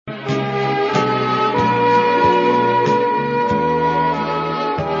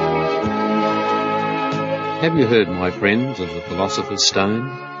Have you heard, my friends, of the Philosopher's Stone?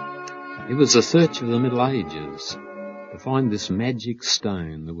 It was the search of the Middle Ages to find this magic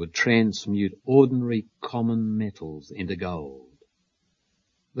stone that would transmute ordinary common metals into gold.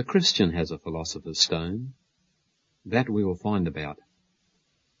 The Christian has a Philosopher's Stone. That we will find about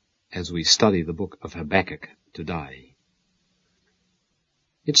as we study the book of Habakkuk today.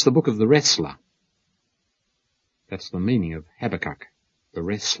 It's the book of the wrestler. That's the meaning of Habakkuk, the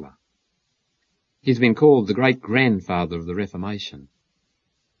wrestler. He's been called the great-grandfather of the Reformation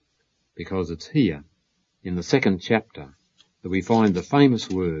because it's here, in the second chapter, that we find the famous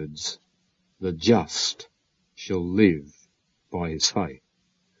words, "The just shall live by his faith."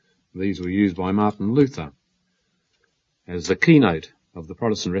 These were used by Martin Luther as the keynote of the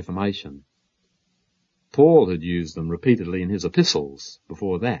Protestant Reformation. Paul had used them repeatedly in his epistles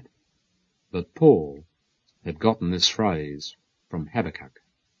before that, but Paul had gotten this phrase from Habakkuk.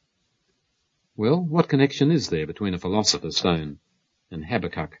 Well, what connection is there between a Philosopher's Stone and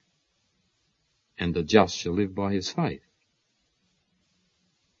Habakkuk and the just shall live by his faith?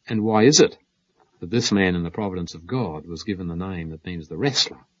 And why is it that this man in the providence of God was given the name that means the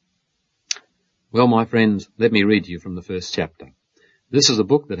wrestler? Well, my friends, let me read to you from the first chapter. This is a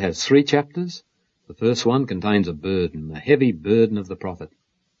book that has 3 chapters. The first one contains a burden, the heavy burden of the prophet.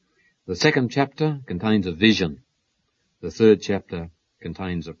 The second chapter contains a vision. The third chapter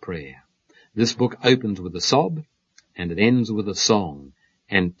contains a prayer. This book opens with a sob and it ends with a song,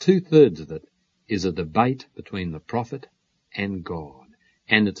 and 2/3 of it is a debate between the prophet and God.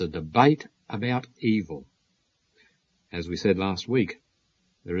 And it's a debate about evil. As we said last week,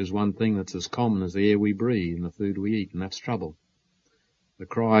 there is one thing that's as common as the air we breathe and the food we eat, and that's trouble. The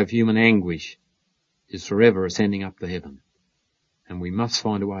cry of human anguish is forever ascending up to heaven. And we must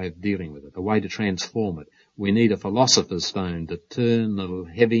find a way of dealing with it, a way to transform it. We need a Philosopher's Stone to turn the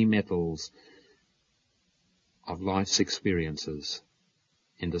heavy metals of life's experiences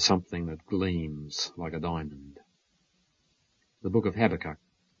into something that gleams like a diamond. The book of Habakkuk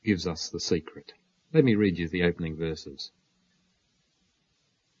gives us the secret. Let me read you the opening verses.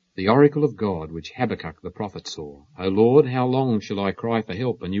 The oracle of God which Habakkuk the prophet saw. O Lord, how long shall I cry for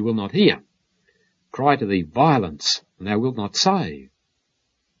help, and you will not hear? Cry to thee violence, and thou wilt not save.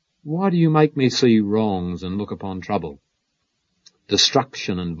 Why do you make me see wrongs and look upon trouble?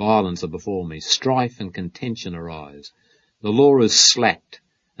 Destruction and violence are before me. Strife and contention arise. The law is slacked,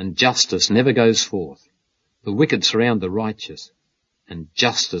 and justice never goes forth. The wicked surround the righteous, and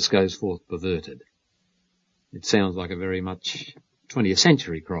justice goes forth perverted. It sounds like a very much 20th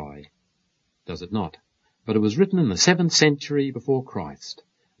century cry, does it not? But it was written in the 7th century before Christ,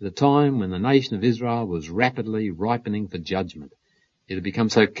 at a time when the nation of Israel was rapidly ripening for judgment. It had become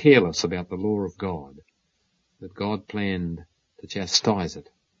so careless about the law of God that God planned to chastise it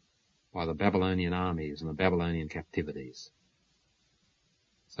by the Babylonian armies and the Babylonian captivities.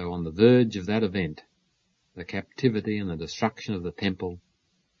 So on the verge of that event, the captivity and the destruction of the temple,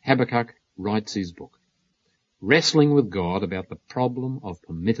 Habakkuk writes his book, wrestling with God about the problem of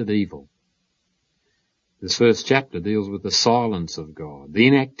permitted evil. This first chapter deals with the silence of God, the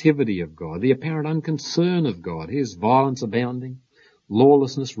inactivity of God, the apparent unconcern of God. Here's violence abounding,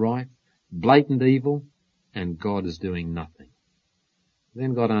 lawlessness rife, blatant evil, and God is doing nothing.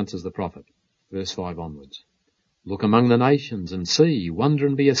 Then God answers the prophet, verse 5 onwards. Look among the nations and see, wonder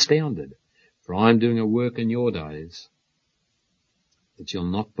and be astounded, for I am doing a work in your days that you'll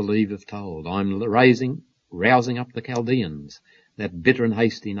not believe if told. I'm rousing up the Chaldeans, that bitter and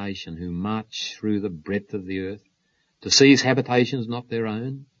hasty nation who march through the breadth of the earth to seize habitations not their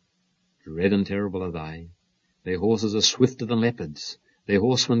own. Dread and terrible are they. Their horses are swifter than leopards. Their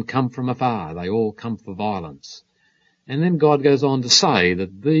horsemen come from afar. They all come for violence. And then God goes on to say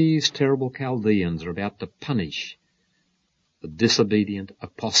that these terrible Chaldeans are about to punish the disobedient,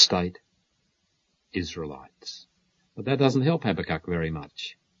 apostate Israelites. But that doesn't help Habakkuk very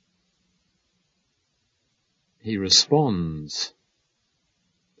much. He responds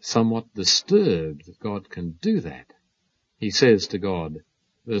somewhat disturbed that God can do that. He says to God,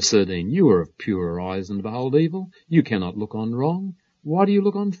 verse 13, you are of purer eyes and behold evil. You cannot look on wrong. Why do you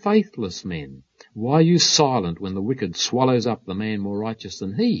look on faithless men? Why are you silent when the wicked swallows up the man more righteous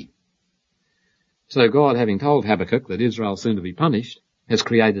than he? So God, having told Habakkuk that Israel is soon to be punished, has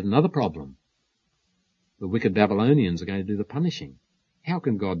created another problem. The wicked Babylonians are going to do the punishing. How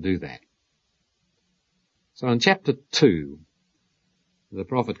can God do that? So in chapter 2, the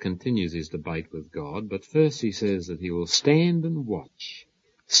prophet continues his debate with God, but first he says that he will stand and watch,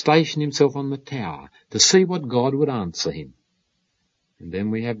 station himself on the tower to see what God would answer him. And then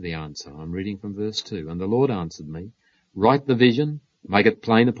we have the answer. I'm reading from verse 2. And the Lord answered me, write the vision, make it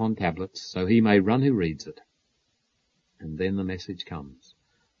plain upon tablets, so he may run who reads it. And then the message comes.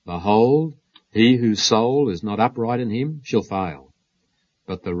 Behold, he whose soul is not upright in him shall fail,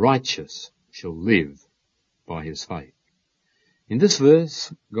 but the righteous shall live by his faith. In this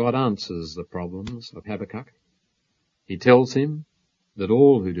verse, God answers the problems of Habakkuk. He tells him that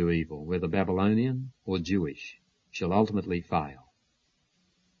all who do evil, whether Babylonian or Jewish, shall ultimately fail.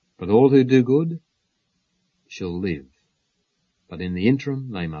 But all who do good shall live. But in the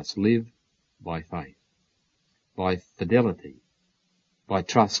interim, they must live by faith, by fidelity, by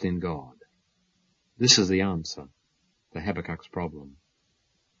trust in God. This is the answer to Habakkuk's problem.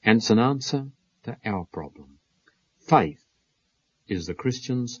 And it's an answer to our problem. Faith is the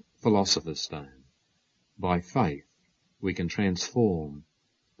Christian's philosopher's stone. By faith, we can transform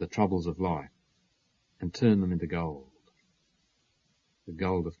the troubles of life and turn them into gold. The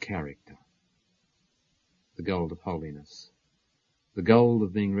gold of character. The gold of holiness. The gold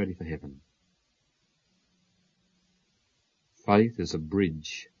of being ready for heaven. Faith is a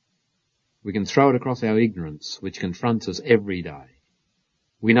bridge. We can throw it across our ignorance, which confronts us every day.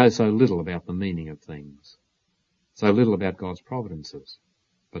 We know so little about the meaning of things, so little about God's providences,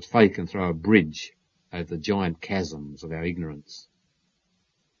 but faith can throw a bridge over the giant chasms of our ignorance.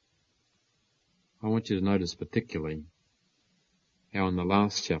 I want you to notice particularly how in the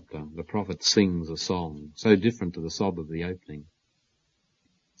last chapter the prophet sings a song so different to the sob of the opening.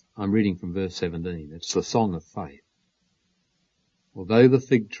 I'm reading from verse 17. It's the song of faith. Although the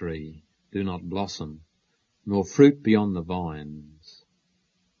fig tree do not blossom, nor fruit be on the vines,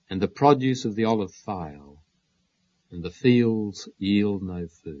 and the produce of the olive fail, and the fields yield no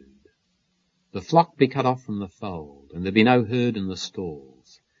food, the flock be cut off from the fold, and there be no herd in the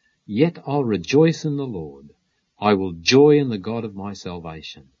stalls, yet I'll rejoice in the Lord. I will joy in the God of my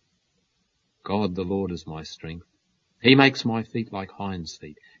salvation. God the Lord is my strength. He makes my feet like hinds'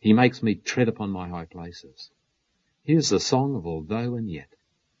 feet. He makes me tread upon my high places. Here's the song of although and yet.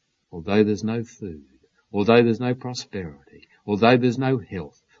 Although there's no food, although there's no prosperity, although there's no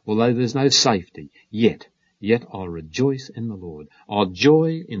health, although there's no safety, yet I'll rejoice in the Lord. I'll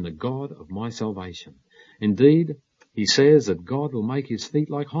joy in the God of my salvation. Indeed, he says that God will make his feet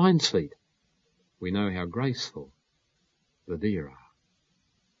like hinds' feet. We know how graceful the deer are,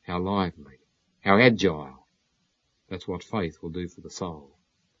 how lively, how agile. That's what faith will do for the soul.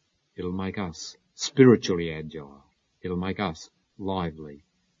 It'll make us spiritually agile. It'll make us lively,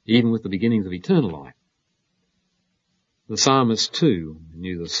 even with the beginnings of eternal life. The psalmist too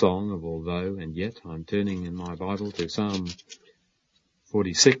knew the song of although and yet. I'm turning in my Bible to Psalm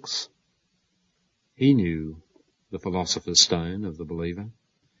 46. He knew the philosopher's stone of the believer.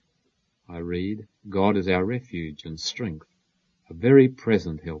 I read, God is our refuge and strength, a very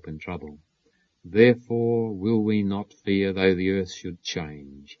present help in trouble. Therefore will we not fear, though the earth should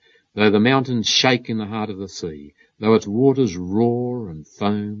change, though the mountains shake in the heart of the sea, though its waters roar and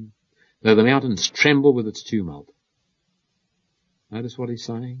foam, though the mountains tremble with its tumult. Notice what he's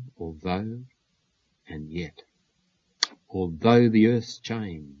saying, although and yet. Although the earth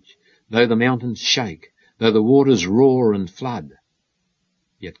change, though the mountains shake, though the waters roar and flood,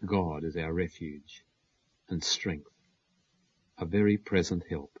 yet God is our refuge and strength, a very present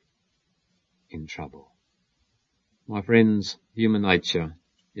help in trouble. My friends, human nature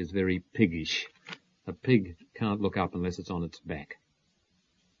is very piggish. A pig can't look up unless it's on its back.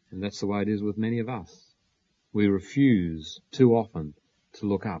 And that's the way it is with many of us. We refuse too often to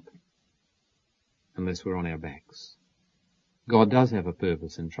look up unless we're on our backs. God does have a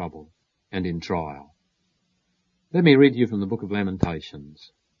purpose in trouble and in trial. Let me read to you from the book of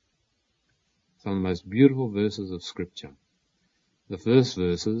Lamentations, some of the most beautiful verses of Scripture. The first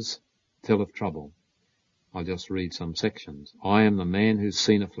verses tell of trouble. I'll just read some sections. I am the man who's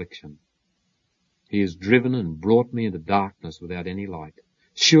seen affliction. He has driven and brought me into darkness without any light.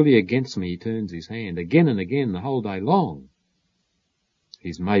 Surely against me he turns his hand, again and again the whole day long.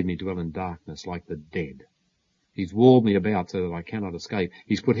 He's made me dwell in darkness like the dead. He's walled me about so that I cannot escape.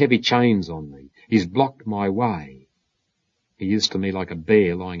 He's put heavy chains on me. He's blocked my way. He is to me like a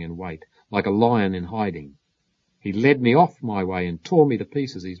bear lying in wait, like a lion in hiding. He led me off my way and tore me to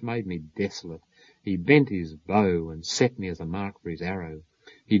pieces. He's made me desolate. He bent his bow and set me as a mark for his arrow.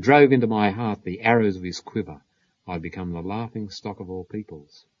 He drove into my heart the arrows of his quiver. I become the laughing stock of all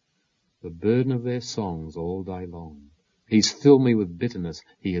peoples, the burden of their songs all day long. He's filled me with bitterness.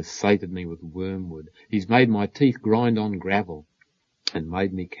 He has sated me with wormwood. He's made my teeth grind on gravel and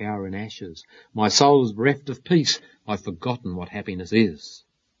made me cower in ashes. My soul is bereft of peace. I've forgotten what happiness is.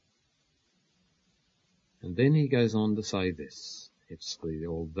 And then he goes on to say this. It's the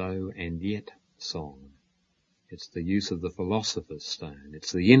although and yet song. It's the use of the philosopher's stone.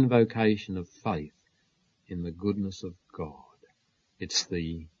 It's the invocation of faith in the goodness of God. It's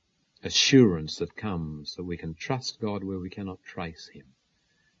the assurance that comes that we can trust God where we cannot trace him.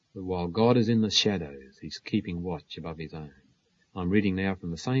 That while God is in the shadows, he's keeping watch above his own. I'm reading now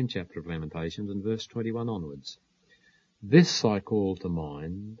from the same chapter of Lamentations and verse 21 onwards. This I call to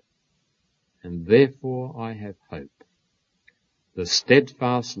mind, and therefore I have hope. The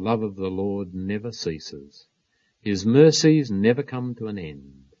steadfast love of the Lord never ceases. His mercies never come to an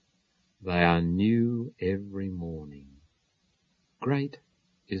end. They are new every morning. Great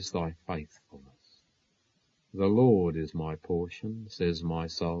is thy faithfulness. The Lord is my portion, says my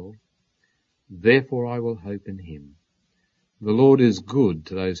soul. Therefore I will hope in him. The Lord is good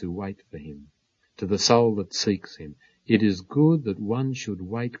to those who wait for him, to the soul that seeks him. It is good that one should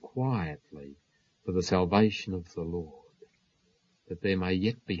wait quietly for the salvation of the Lord, that there may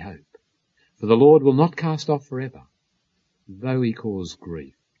yet be hope. For the Lord will not cast off forever. Though he cause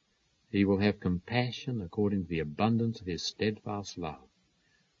grief, he will have compassion according to the abundance of his steadfast love.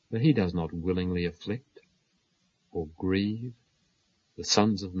 For he does not willingly afflict or grieve the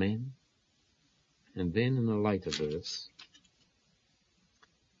sons of men. And then in a later verse,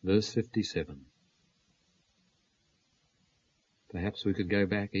 verse 57, perhaps we could go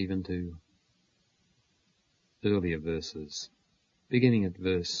back even to earlier verses, beginning at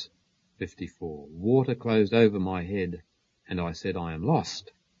verse 54. Water closed over my head, and I said, I am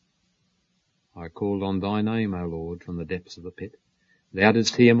lost. I called on thy name, O Lord, from the depths of the pit. Thou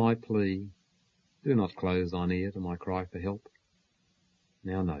didst hear my plea. Do not close thine ear to my cry for help.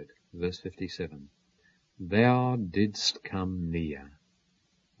 Now note, verse 57. Thou didst come near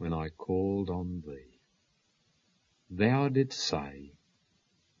when I called on thee. Thou didst say,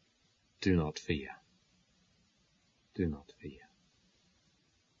 do not fear. Do not fear.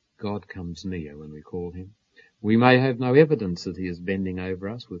 God comes near when we call him. We may have no evidence that he is bending over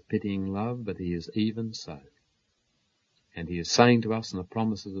us with pitying love, but he is even so. And he is saying to us in the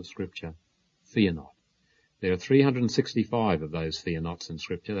promises of Scripture, fear not. There are 365 of those fear nots in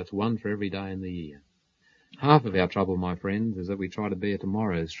Scripture. That's one for every day in the year. Half of our trouble, my friends, is that we try to bear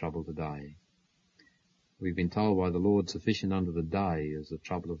tomorrow's trouble today. We've been told by the Lord, sufficient unto the day is the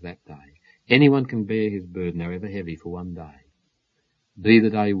trouble of that day. Anyone can bear his burden, however heavy, for one day. Be the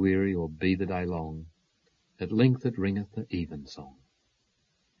day weary or be the day long, at length it ringeth the evensong.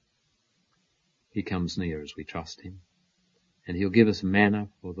 He comes near as we trust him, and he'll give us manna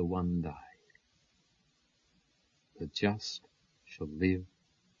for the one day. The just shall live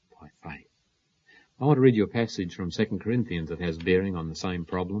by faith. I want to read you a passage from 2 Corinthians that has bearing on the same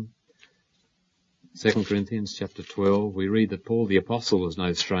problem. 2 Corinthians chapter 12, we read that Paul the Apostle is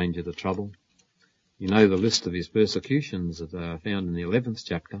no stranger to trouble. You know the list of his persecutions that are found in the 11th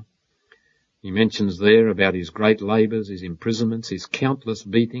chapter. He mentions there about his great labours, his imprisonments, his countless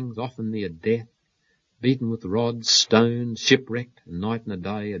beatings, often near death, beaten with rods, stones, shipwrecked, and night and a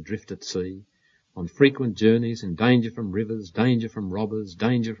day adrift at sea, on frequent journeys, in danger from rivers, danger from robbers,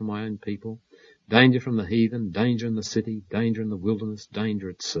 danger from my own people, danger from the heathen, danger in the city, danger in the wilderness, danger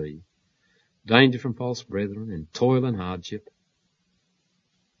at sea, danger from false brethren, in toil and hardship.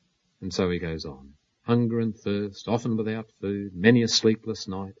 And so he goes on. Hunger and thirst, often without food, many a sleepless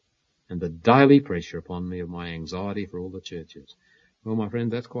night, and the daily pressure upon me of my anxiety for all the churches. Well, my friend,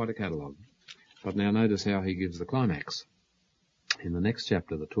 that's quite a catalogue. But now notice how he gives the climax. In the next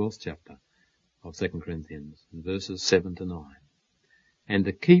chapter, the 12th chapter of 2 Corinthians, verses 7 to 9. And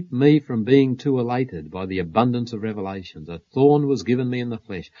to keep me from being too elated by the abundance of revelations, a thorn was given me in the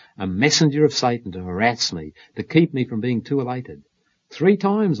flesh, a messenger of Satan to harass me, to keep me from being too elated. 3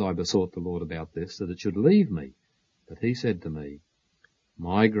 times I besought the Lord about this, that it should leave me. But he said to me,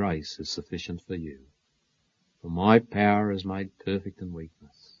 my grace is sufficient for you, for my power is made perfect in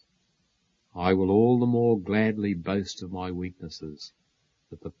weakness. I will all the more gladly boast of my weaknesses,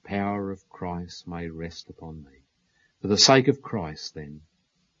 that the power of Christ may rest upon me. For the sake of Christ, then,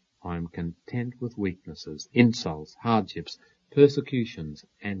 I am content with weaknesses, insults, hardships, persecutions,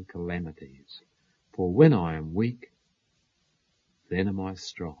 and calamities. For when I am weak, then am I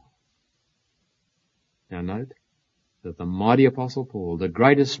strong. Now note that the mighty Apostle Paul, the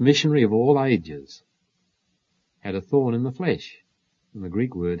greatest missionary of all ages, had a thorn in the flesh. And the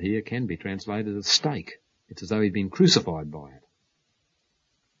Greek word here can be translated as stake. It's as though he'd been crucified by it.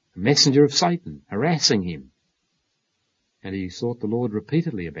 A messenger of Satan, harassing him. And he sought the Lord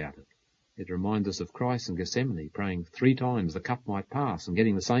repeatedly about it. It reminds us of Christ in Gethsemane, praying 3 times the cup might pass and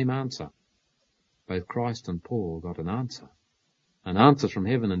getting the same answer. Both Christ and Paul got an answer. An answer from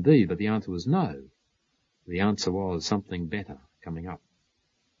heaven indeed, but the answer was no. The answer was something better coming up.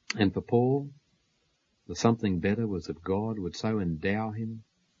 And for Paul, the something better was that God would so endow him,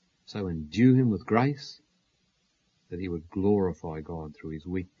 so endue him with grace, that he would glorify God through his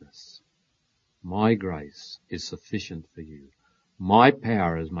weakness. My grace is sufficient for you. My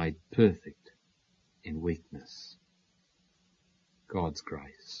power is made perfect in weakness. God's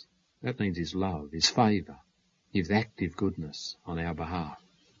grace. That means his love, his favour, his active goodness on our behalf.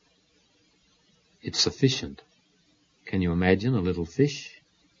 It's sufficient. Can you imagine a little fish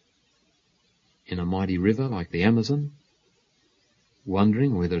in a mighty river like the Amazon,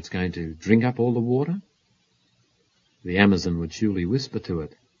 wondering whether it's going to drink up all the water? The Amazon would surely whisper to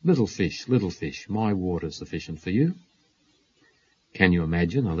it, little fish, my water is sufficient for you. Can you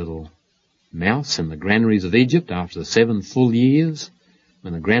imagine a little mouse in the granaries of Egypt after the 7 full years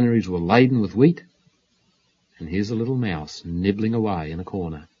when the granaries were laden with wheat? And here's a little mouse nibbling away in a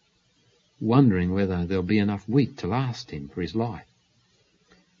corner, wondering whether there'll be enough wheat to last him for his life.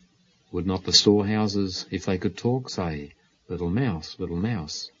 Would not the storehouses, if they could talk, say, little mouse,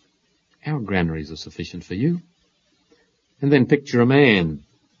 our granaries are sufficient for you? And then picture a man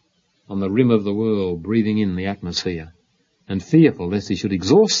on the rim of the world breathing in the atmosphere and fearful lest he should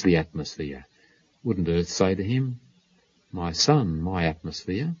exhaust the atmosphere. Wouldn't earth say to him, my son, my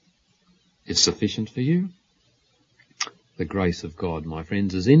atmosphere is sufficient for you? The grace of God, my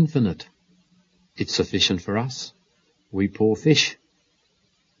friends, is infinite. It's sufficient for us. We poor fish.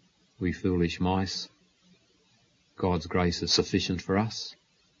 We foolish mice. God's grace is sufficient for us.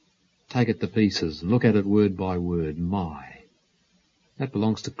 Take it to pieces. Look at it word by word. That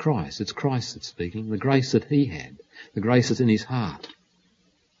belongs to Christ. It's Christ that's speaking. The grace that he had. The grace that's in his heart.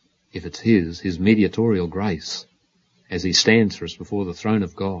 If it's his mediatorial grace, as he stands for us before the throne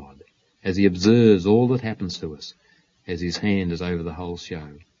of God, as he observes all that happens to us, as his hand is over the whole show,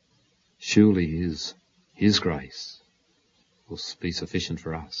 surely his grace will be sufficient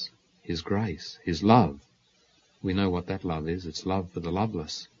for us. His grace, his love. We know what that love is. It's love for the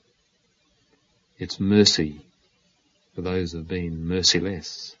loveless. It's mercy for those who have been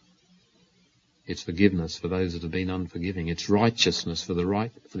merciless. It's forgiveness for those that have been unforgiving. It's righteousness for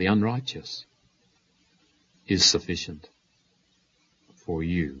the unrighteous. Is sufficient for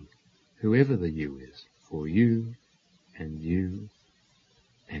you, whoever the you is, for you and you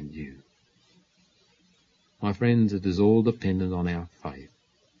and you. My friends, it is all dependent on our faith.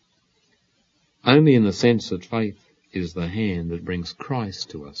 Only in the sense that faith is the hand that brings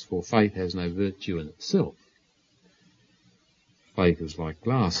Christ to us, for faith has no virtue in itself. Faith is like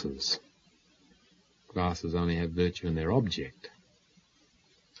glasses. Glasses only have virtue in their object.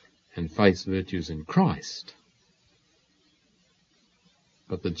 And faith's virtue is in Christ.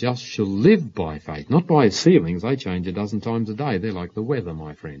 But the just shall live by faith, not by his feelings. They change a dozen times a day. They're like the weather,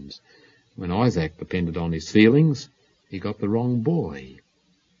 my friends. When Isaac depended on his feelings, he got the wrong boy.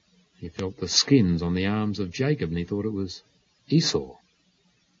 He felt the skins on the arms of Jacob and he thought it was Esau.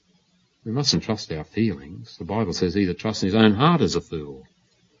 We mustn't trust our feelings. The Bible says he that trusts in his own heart is a fool.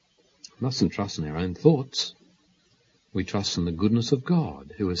 We mustn't trust in our own thoughts. We trust in the goodness of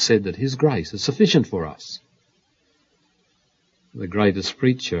God, who has said that his grace is sufficient for us. The greatest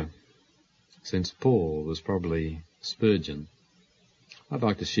preacher since Paul was probably Spurgeon. I'd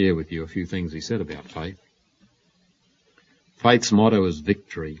like to share with you a few things he said about faith. Faith's motto is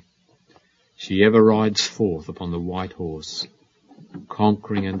victory. She ever rides forth upon the white horse,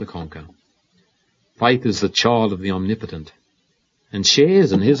 conquering and to conquer. Faith is the child of the omnipotent and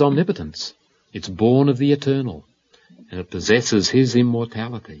shares in his omnipotence. It's born of the eternal and it possesses his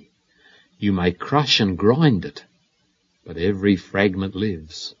immortality. You may crush and grind it, but every fragment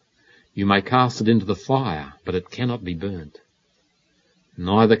lives. You may cast it into the fire, but it cannot be burnt.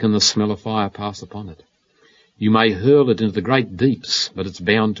 Neither can the smell of fire pass upon it. You may hurl it into the great deeps, but it's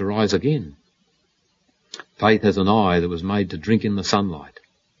bound to rise again. Faith has an eye that was made to drink in the sunlight.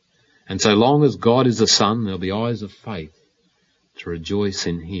 And so long as God is the sun, there'll be eyes of faith to rejoice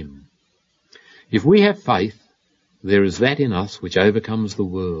in him. If we have faith, there is that in us which overcomes the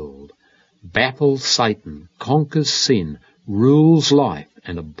world, baffles Satan, conquers sin, rules life,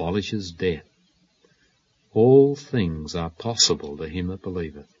 and abolishes death. All things are possible to him that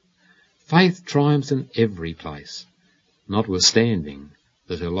believeth. Faith triumphs in every place, notwithstanding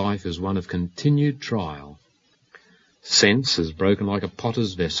that her life is one of continued trial. Sense is broken like a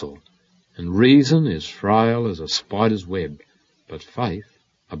potter's vessel, and reason is frail as a spider's web, but faith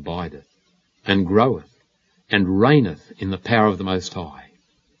abideth, and groweth, and reigneth in the power of the Most High.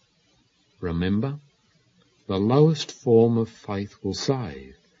 Remember, the lowest form of faith will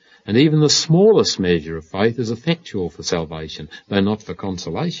save, and even the smallest measure of faith is effectual for salvation, though not for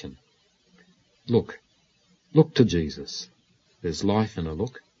consolation. Look to Jesus. There's life in a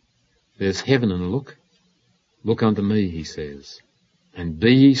look. There's heaven in a look. Look unto me, he says, and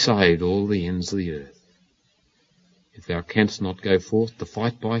be ye saved all the ends of the earth. If thou canst not go forth to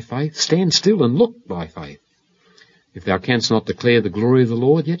fight by faith, stand still and look by faith. If thou canst not declare the glory of the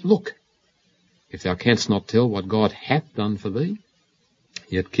Lord, yet look. If thou canst not tell what God hath done for thee,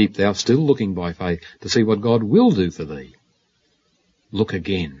 yet keep thou still looking by faith to see what God will do for thee. Look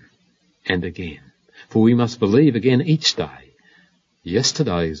again and again, for we must believe again each day.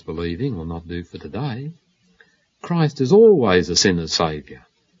 Yesterday's believing will not do for today. Christ is always a sinner's Saviour.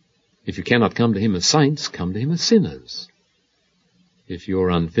 If you cannot come to him as saints, come to him as sinners. If your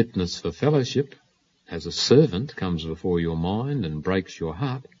unfitness for fellowship as a servant comes before your mind and breaks your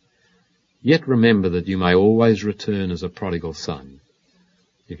heart, yet remember that you may always return as a prodigal son.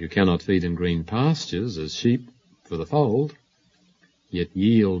 If you cannot feed in green pastures as sheep for the fold, yet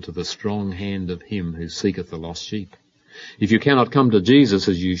yield to the strong hand of him who seeketh the lost sheep. If you cannot come to Jesus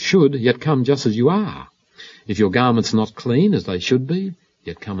as you should, yet come just as you are. If your garments not clean as they should be,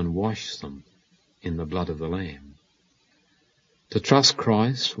 yet come and wash them in the blood of the Lamb. To trust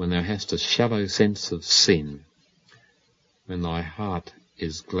Christ when thou hast a shallow sense of sin, when thy heart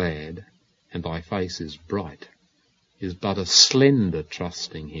is glad and thy face is bright, is but a slender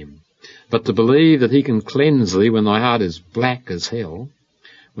trusting him. But to believe that he can cleanse thee when thy heart is black as hell,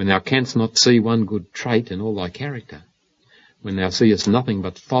 when thou canst not see one good trait in all thy character, when thou seest nothing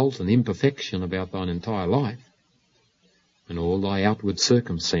but fault and imperfection about thine entire life, when all thy outward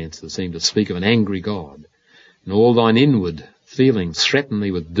circumstances seem to speak of an angry God, and all thine inward feelings threaten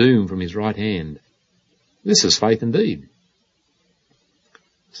thee with doom from his right hand, this is faith indeed.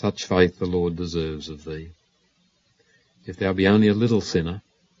 Such faith the Lord deserves of thee. If thou be only a little sinner,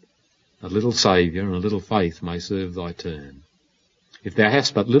 a little Saviour and a little faith may serve thy turn. If thou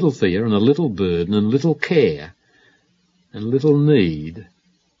hast but little fear and a little burden and little care and little need,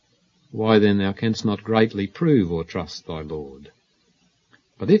 why then thou canst not greatly prove or trust thy Lord.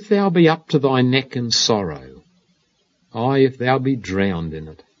 But if thou be up to thy neck in sorrow, aye, if thou be drowned in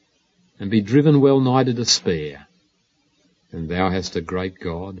it, and be driven well nigh to despair, then thou hast a great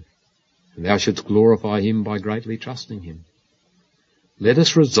God, and thou shouldst glorify him by greatly trusting him. Let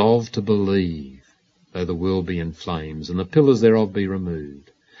us resolve to believe, though the world be in flames, and the pillars thereof be removed.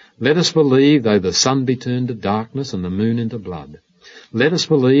 Let us believe, though the sun be turned to darkness and the moon into blood. Let us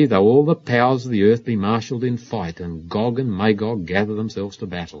believe, though all the powers of the earth be marshalled in fight, and Gog and Magog gather themselves to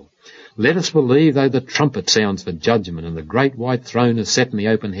battle. Let us believe, though the trumpet sounds for judgment, and the great white throne is set in the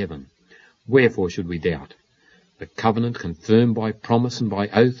open heaven. Wherefore should we doubt? The covenant confirmed by promise and by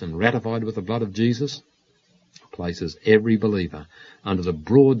oath and ratified with the blood of Jesus places every believer under the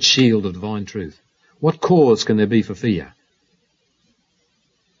broad shield of divine truth. What cause can there be for fear?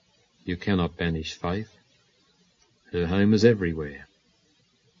 You cannot banish faith. Her home is everywhere.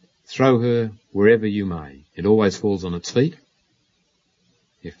 Throw her wherever you may. It always falls on its feet.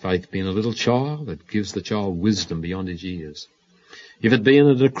 If faith be in a little child, it gives the child wisdom beyond his years. If it be in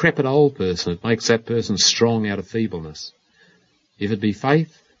a decrepit old person, it makes that person strong out of feebleness. If it be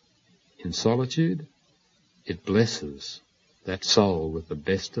faith in solitude, it blesses that soul with the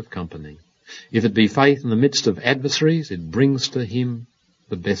best of company. If it be faith in the midst of adversaries, it brings to him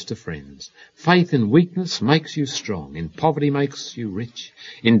the best of friends. Faith in weakness makes you strong. In poverty makes you rich.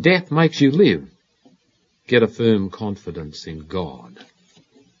 In death makes you live. Get a firm confidence in God.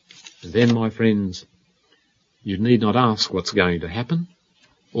 And then, my friends, you need not ask what's going to happen.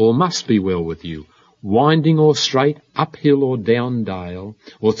 All must be well with you, winding or straight, uphill or down dale,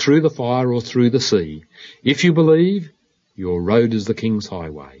 or through the fire or through the sea. If you believe, your road is the King's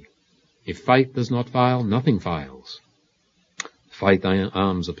highway. If faith does not fail, nothing fails. Faith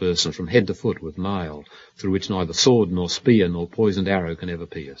arms a person from head to foot with mail, through which neither sword nor spear nor poisoned arrow can ever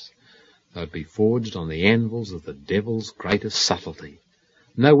pierce. Though it be forged on the anvils of the devil's greatest subtlety,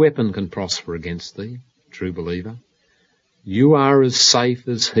 no weapon can prosper against thee, true believer. You are as safe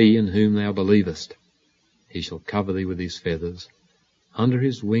as he in whom thou believest. He shall cover thee with his feathers. Under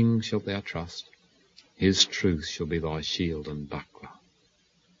his wings shalt thou trust. His truth shall be thy shield and buckler.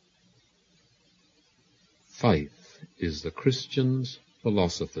 Faith is the Christian's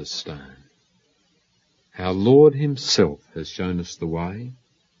philosopher's stone. Our Lord himself has shown us the way.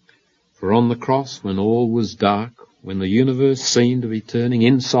 For on the cross, when all was dark, when the universe seemed to be turning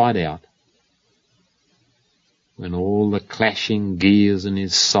inside out, when all the clashing gears in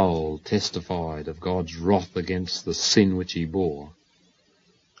his soul testified of God's wrath against the sin which he bore,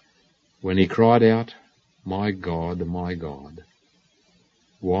 when he cried out, my God,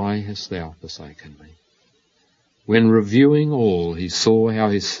 why hast thou forsaken me? When reviewing all, he saw how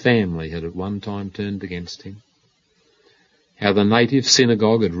his family had at one time turned against him, how the native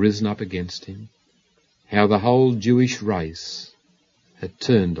synagogue had risen up against him, how the whole Jewish race had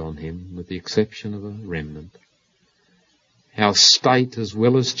turned on him with the exception of a remnant. how state as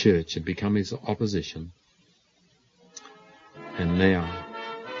well as church had become his opposition. And now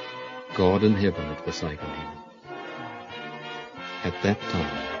God in heaven had forsaken him. At that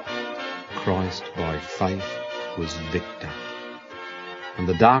time, Christ by faith was victor, and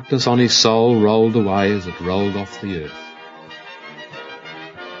the darkness on his soul rolled away as it rolled off the earth.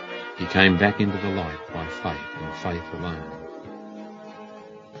 He came back into the light by faith and faith alone.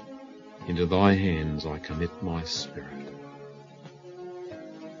 Into thy hands I commit my spirit.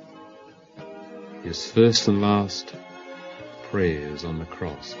 His first and last prayers on the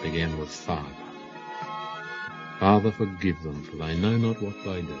cross began with Father. Father, forgive them, for they know not what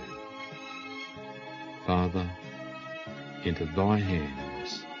they do. Father, into thy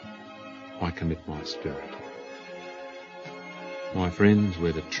hands I commit my spirit. My friends,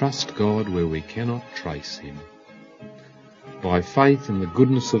 we're to trust God where we cannot trace him. By faith in the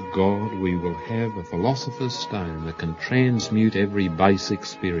goodness of God, we will have a philosopher's stone that can transmute every base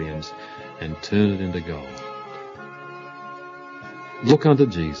experience and turn it into gold. Look unto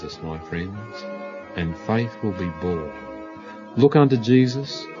Jesus, my friends, and faith will be born. Look unto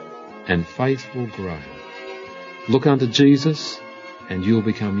Jesus, and faith will grow. Look unto Jesus, and you'll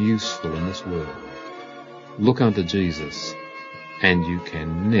become useful in this world. Look unto Jesus, and you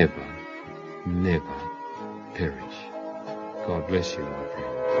can never, never perish. God bless you, my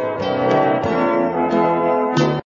friends.